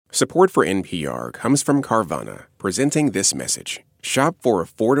Support for NPR comes from Carvana, presenting this message. Shop for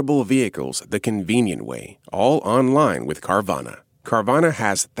affordable vehicles the convenient way, all online with Carvana. Carvana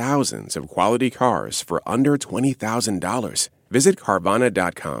has thousands of quality cars for under $20,000. Visit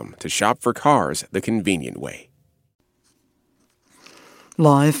Carvana.com to shop for cars the convenient way.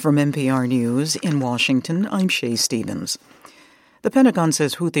 Live from NPR News in Washington, I'm Shay Stevens. The Pentagon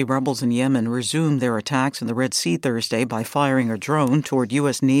says Houthi rebels in Yemen resumed their attacks in the Red Sea Thursday by firing a drone toward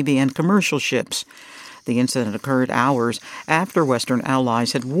U.S. Navy and commercial ships. The incident occurred hours after Western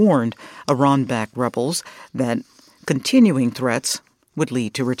allies had warned Iran-backed rebels that continuing threats would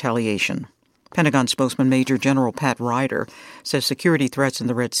lead to retaliation. Pentagon spokesman Major General Pat Ryder says security threats in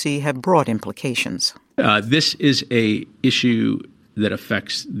the Red Sea have broad implications. This is an issue that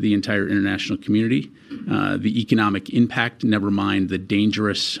affects the entire international community. The economic impact, never mind the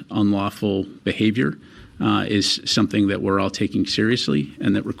dangerous, unlawful behavior, is something that we're all taking seriously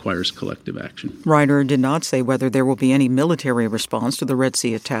and that requires collective action. Ryder did not say whether there will be any military response to the Red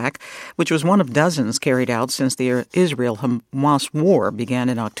Sea attack, which was one of dozens carried out since the Israel-Hamas war began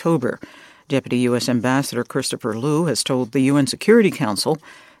in October. Deputy U.S. Ambassador Christopher Lu has told the UN Security Council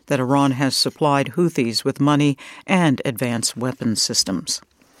that Iran has supplied Houthis with money and advanced weapons systems.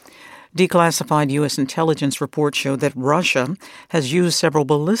 Declassified U.S. intelligence reports show that Russia has used several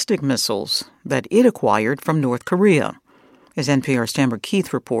ballistic missiles that it acquired from North Korea. As NPR's Tamara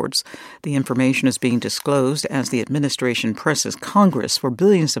Keith reports, the information is being disclosed as the administration presses Congress for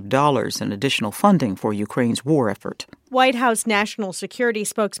billions of dollars in additional funding for Ukraine's war effort. White House National Security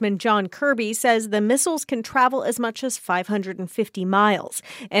spokesman John Kirby says the missiles can travel as much as 550 miles,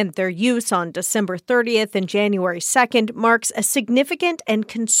 and their use on December 30th and January 2nd marks a significant and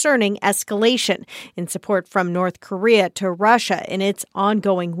concerning escalation in support from North Korea to Russia in its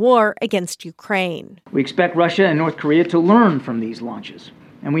ongoing war against Ukraine. We expect Russia and North Korea to learn from these launches,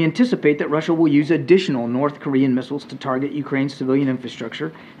 and we anticipate that Russia will use additional North Korean missiles to target Ukraine's civilian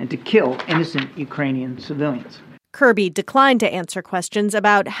infrastructure and to kill innocent Ukrainian civilians. Kirby declined to answer questions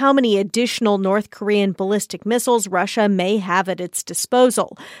about how many additional North Korean ballistic missiles Russia may have at its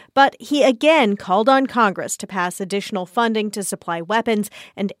disposal. But he again called on Congress to pass additional funding to supply weapons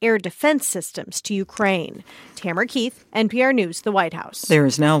and air defense systems to Ukraine. Tamara Keith, NPR News, the White House. There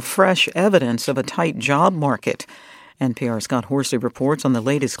is now fresh evidence of a tight job market. NPR's Scott Horsley reports on the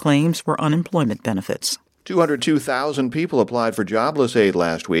latest claims for unemployment benefits. 202,000 people applied for jobless aid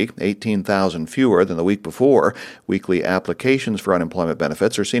last week, 18,000 fewer than the week before. Weekly applications for unemployment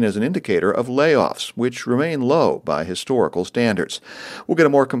benefits are seen as an indicator of layoffs, which remain low by historical standards. We'll get a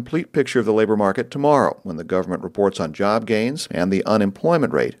more complete picture of the labor market tomorrow when the government reports on job gains and the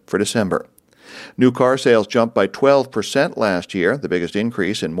unemployment rate for December. New car sales jumped by 12% last year, the biggest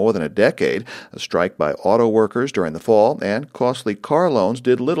increase in more than a decade. A strike by auto workers during the fall and costly car loans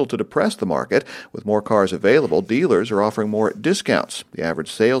did little to depress the market. With more cars available, dealers are offering more discounts. The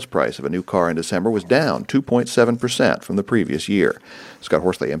average sales price of a new car in December was down 2.7% from the previous year. Scott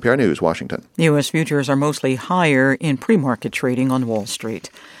Horsley, NPR News, Washington. U.S. futures are mostly higher in pre-market trading on Wall Street.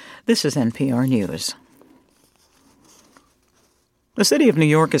 This is NPR News. The city of New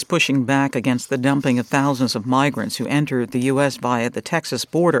York is pushing back against the dumping of thousands of migrants who entered the U.S. via the Texas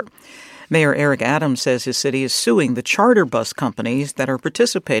border. Mayor Eric Adams says his city is suing the charter bus companies that are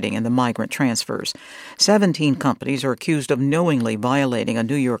participating in the migrant transfers. 17 companies are accused of knowingly violating a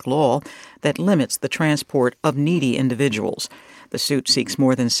New York law that limits the transport of needy individuals. The suit seeks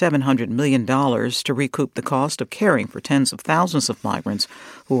more than $700 million to recoup the cost of caring for tens of thousands of migrants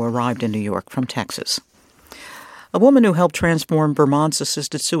who arrived in New York from Texas. A woman who helped transform Vermont's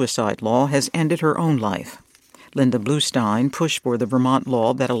assisted suicide law has ended her own life. Linda Bluestein pushed for the Vermont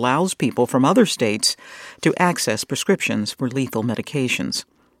law that allows people from other states to access prescriptions for lethal medications.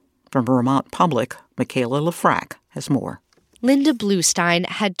 From Vermont Public, Michaela Lafrac has more. Linda Bluestein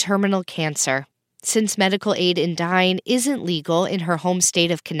had terminal cancer. Since medical aid in dying isn't legal in her home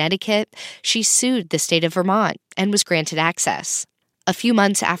state of Connecticut, she sued the state of Vermont and was granted access. A few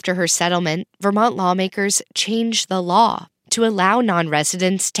months after her settlement, Vermont lawmakers changed the law to allow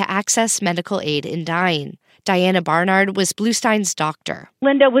non-residents to access medical aid in dying. Diana Barnard was Bluestein's doctor.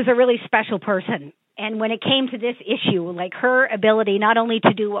 Linda was a really special person. And when it came to this issue, like her ability not only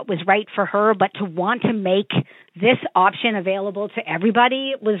to do what was right for her, but to want to make this option available to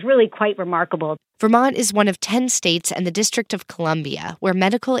everybody was really quite remarkable. Vermont is one of 10 states and the District of Columbia where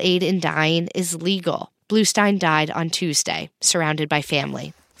medical aid in dying is legal. Bluestein died on Tuesday, surrounded by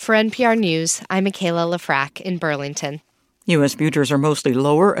family. For NPR News, I'm Michaela Lafrac in Burlington. U.S. futures are mostly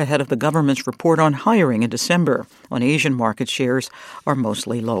lower ahead of the government's report on hiring in December. On Asian market, shares are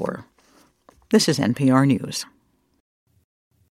mostly lower. This is NPR News.